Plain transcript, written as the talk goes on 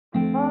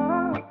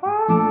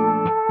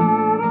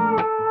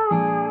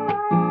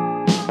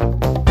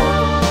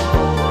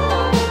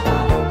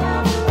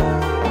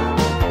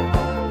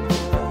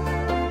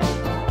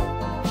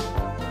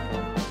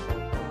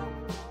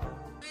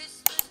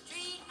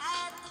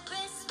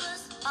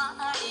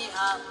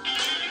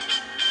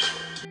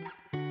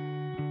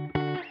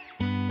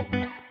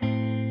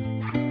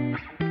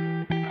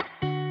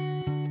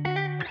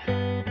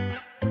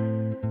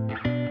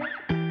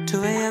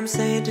I'm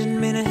saying you didn't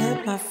mean to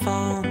hit my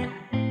phone.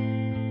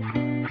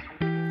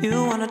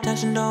 You want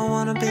attention, don't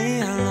wanna be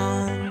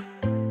alone.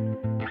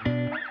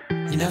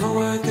 You never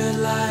were a good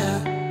liar,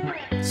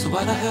 so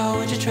why the hell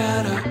would you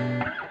try to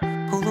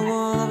pull the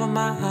wool over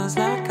my eyes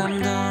like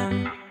I'm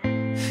dumb?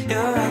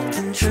 You're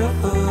acting true.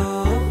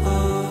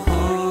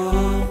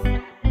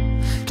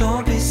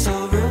 Don't be so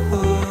rude.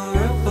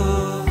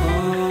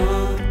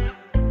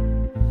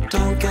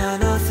 Don't got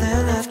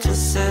nothing left to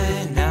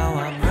say. Now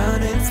I'm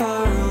running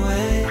far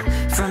away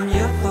from you.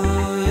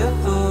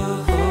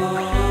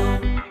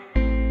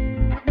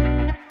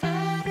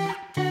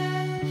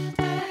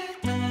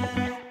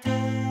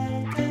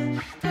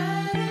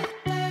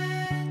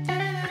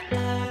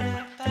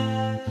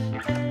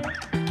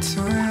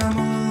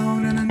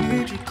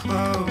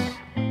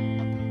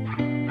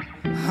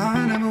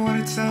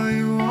 Tell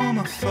you all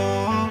my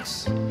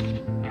faults.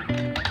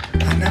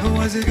 I never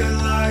was a good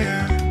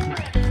liar,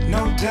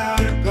 no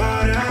doubt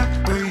about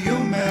it, but you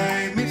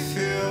made me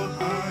feel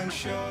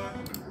unsure.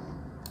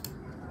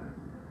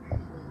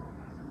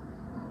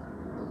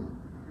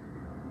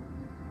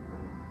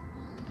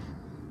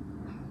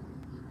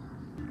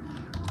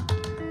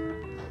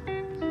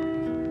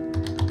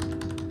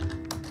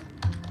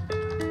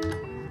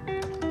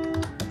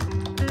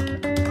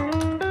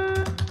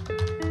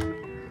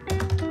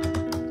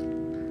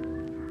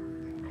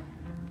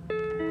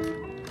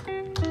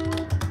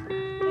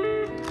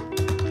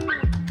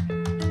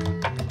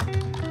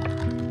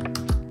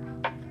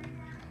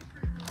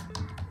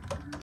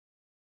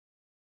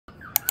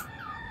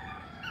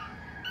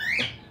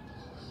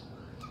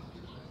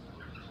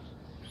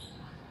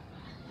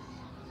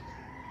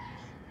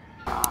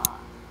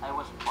 I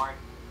was part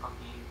of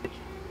the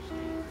Asian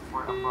industry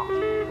for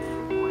approximately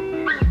 4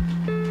 years.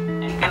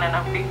 And ka na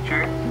ng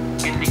picture,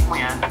 pinlik mo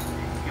yan,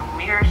 yung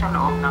mirror sa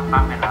loob ng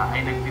camera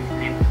ay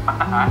nag-flip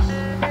pataas,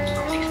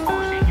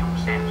 exposing yung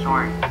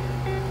sensor.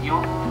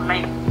 Yung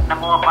light na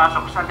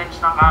pumapasok sa lens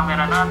ng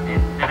camera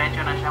natin,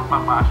 diretso na siyang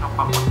papasok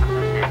papunta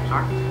sa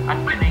sensor at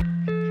yun ay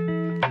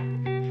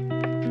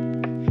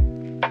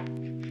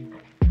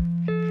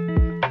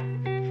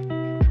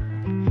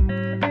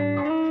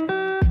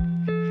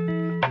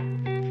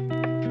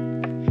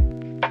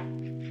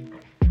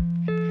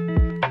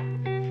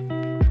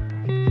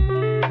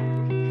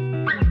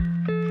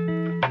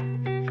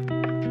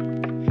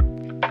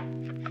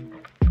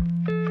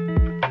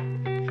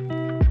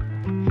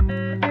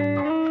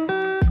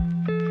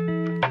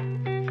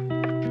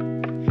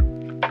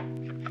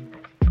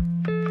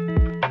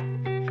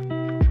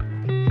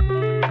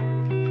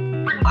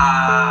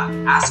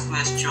ask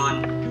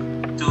question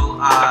to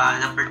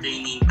the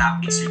pertaining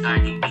topics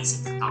regarding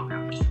basic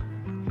photography.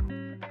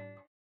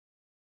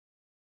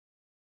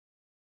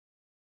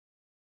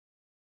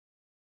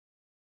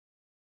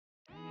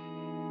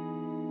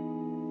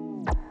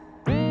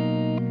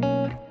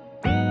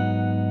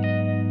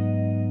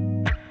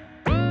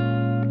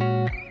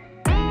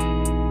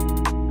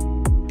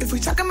 If we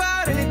talking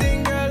about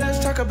anything, girl, let's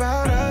talk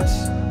about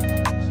us.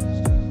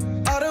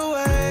 All the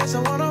ways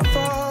I wanna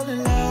fall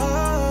in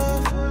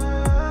love,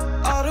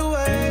 all the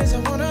ways I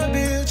wanna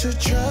build your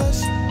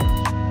trust.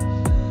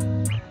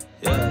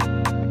 Yeah.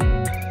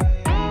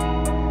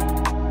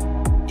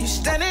 You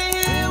standing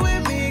here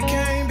with me,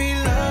 can't be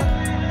love.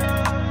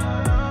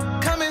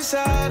 Come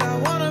inside, I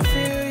wanna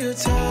feel your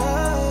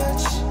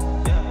touch.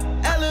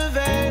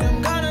 Elevate,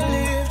 I'm gonna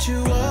lift you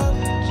up.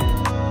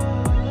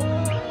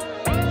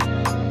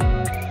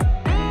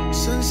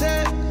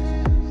 Sunset,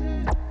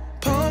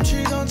 palm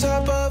trees on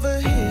top of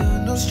a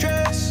hill, no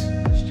stress.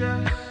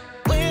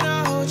 When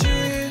I hold you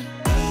in,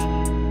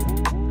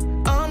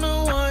 I'm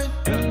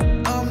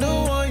the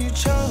one you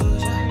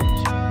chose.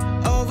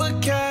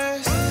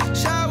 Overcast,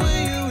 shower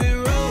you with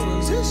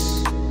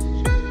roses.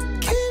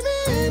 Keep me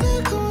in the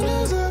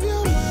corners of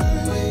your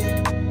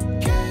mind.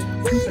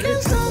 We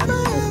can stop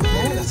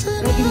forever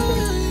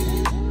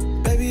tonight.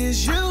 Baby,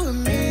 it's you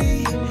and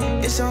me,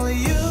 it's only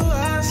you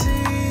I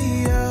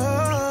see.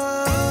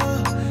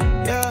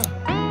 Yeah.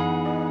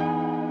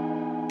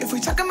 If we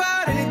talking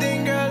about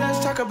anything, girl, let's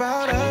talk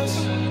about us.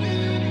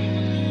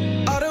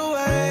 All the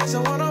ways I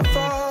wanna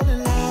fall in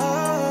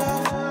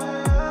love,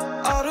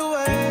 all the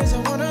ways I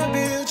wanna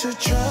build your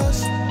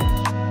trust.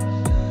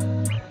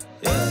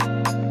 Yeah.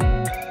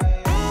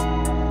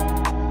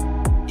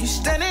 You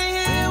standing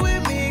here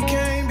with me,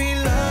 can't be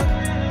love.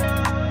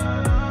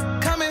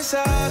 Come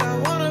inside, I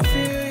wanna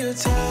feel your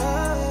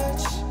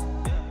touch.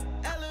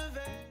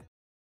 Elevate.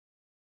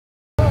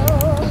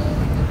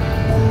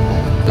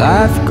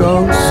 Life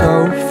goes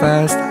so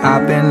fast,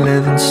 I've been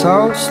living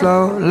so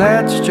slow.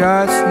 Let's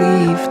just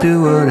leave,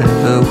 do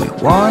whatever we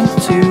want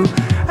to.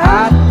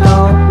 I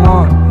don't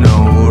want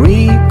no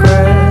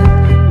regret,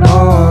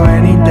 nor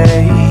any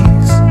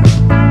days.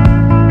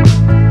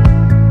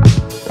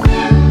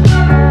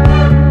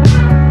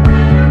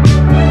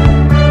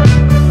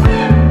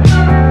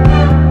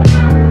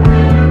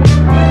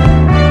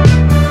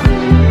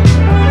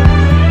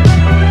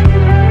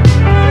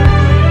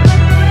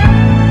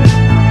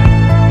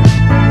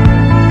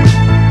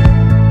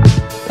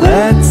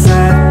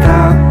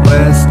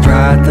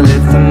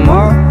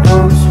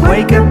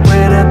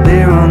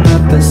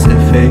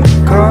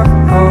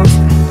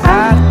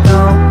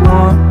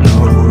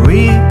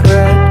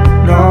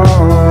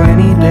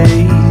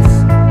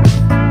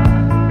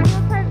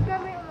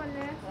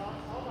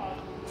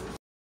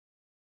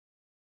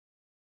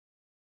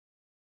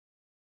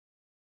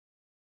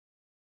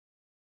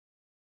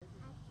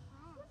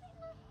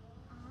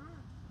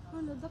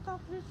 ano, the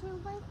cockroach were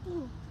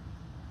biting.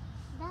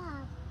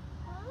 That.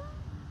 Huh?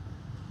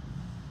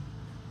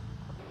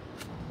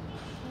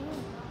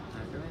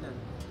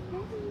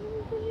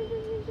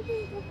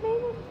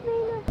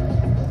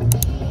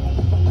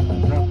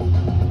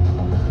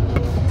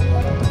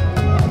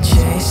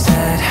 Chase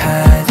that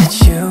high that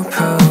you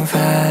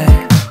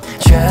provide.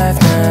 Drive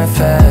my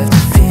vibe to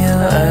feel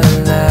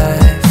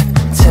alive.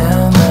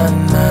 Tell my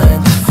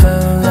mind to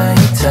flow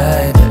like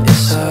tide, but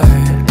it's hard.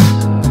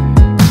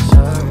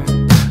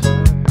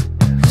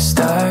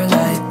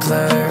 Starlight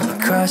blur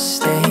across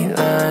state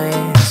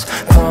lines.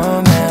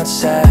 Palm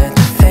outside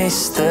to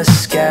face the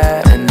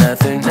sky.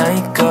 Another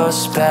night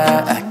goes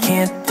by. I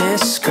can't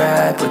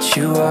describe what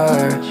you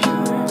are.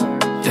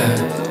 Yeah.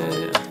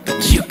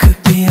 But you could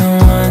be the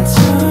one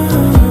to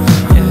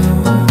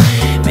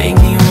make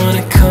me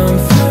wanna come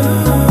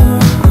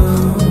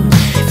through.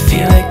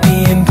 Feel like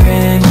being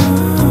brand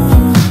new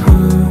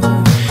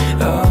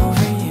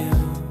over you.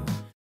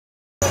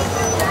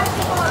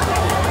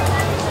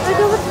 Ay,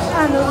 dapat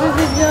ano,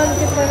 bibigyan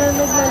kita na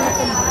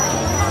naglalakad.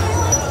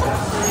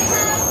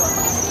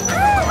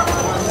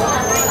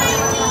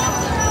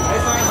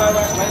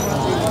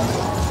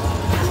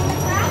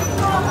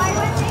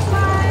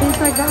 May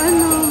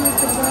taga-ano, may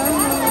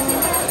taga-ano.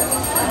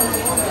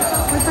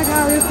 May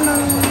taga-awit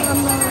ng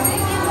ano.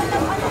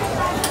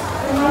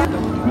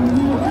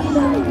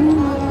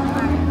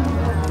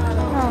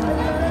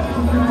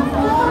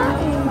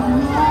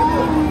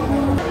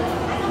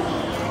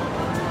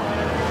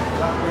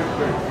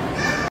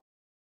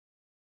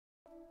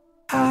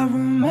 I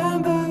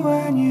remember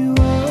when you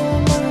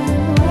were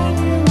mine, when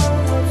you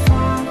were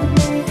fine with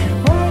me,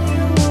 when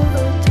you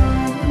would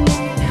dine with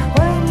me,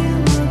 when you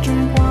would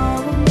drink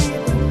wine with me,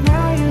 but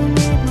now you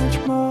need much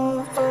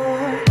more.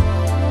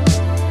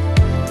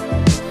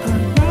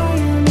 But now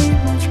you need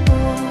much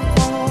more.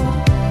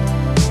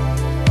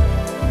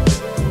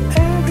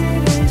 Every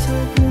day's a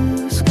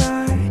blue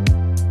sky,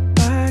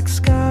 black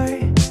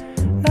sky.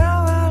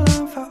 Now I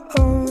long for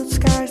old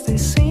skies, they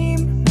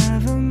seem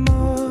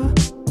nevermore.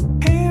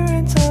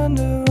 Parents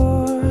under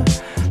war,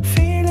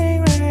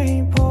 feeling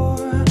rain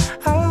pour.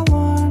 I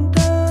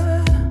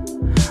wonder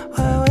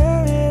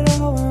where it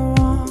all went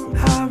wrong.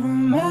 I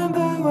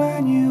remember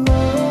when you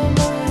were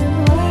mine,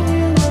 when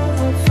you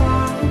were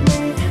fine with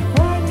me,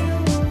 when you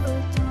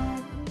were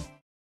done with me.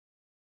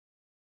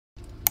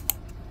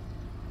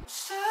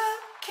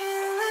 Stuck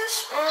in this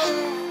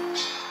room,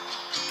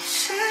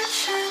 'cause it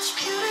shines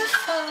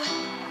beautiful.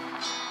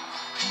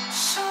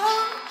 So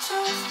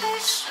totally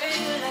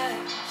sweet.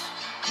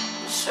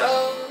 So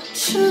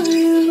to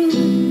you,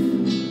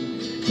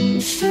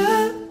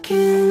 stuck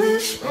in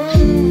this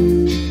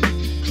room,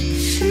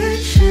 'cause it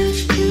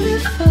shines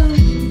beautiful.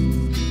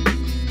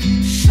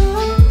 So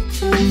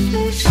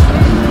totally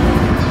sweet.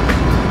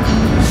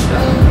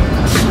 So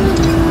to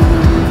you,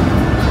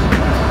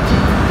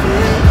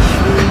 wish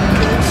we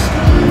could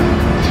stay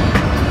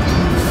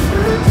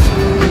for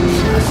 2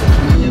 years.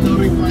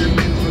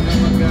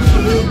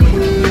 Keep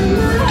you in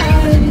my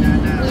eyes.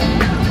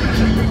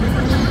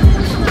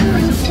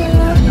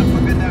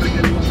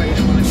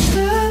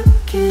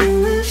 Stuck in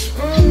this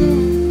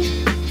room,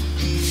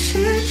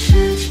 it's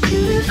just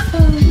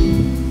beautiful.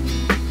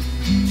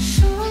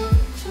 So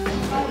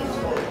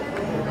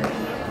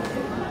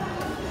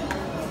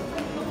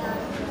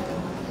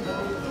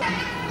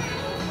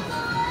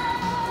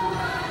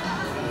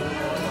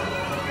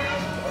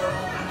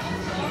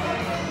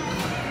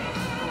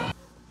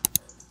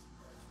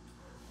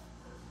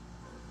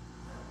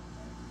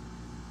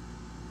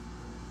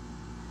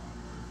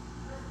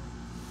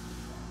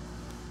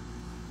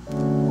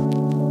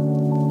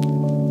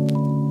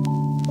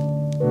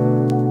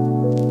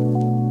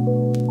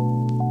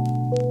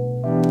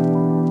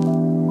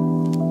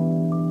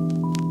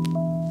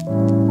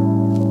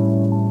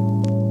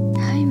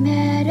I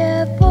met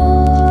a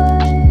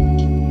boy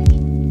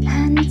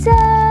under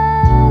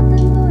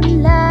the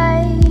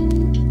moonlight.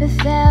 We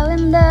fell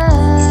in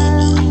love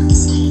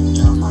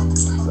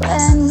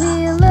when we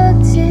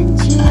looked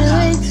into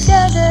each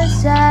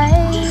other's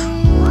eyes.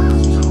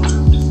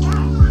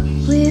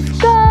 We've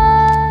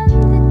gone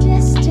the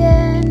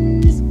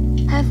distance,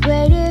 I've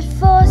waited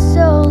for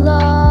so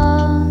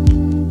long.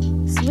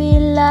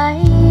 Sweet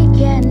like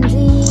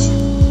candy,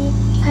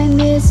 I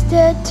missed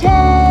the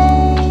taste.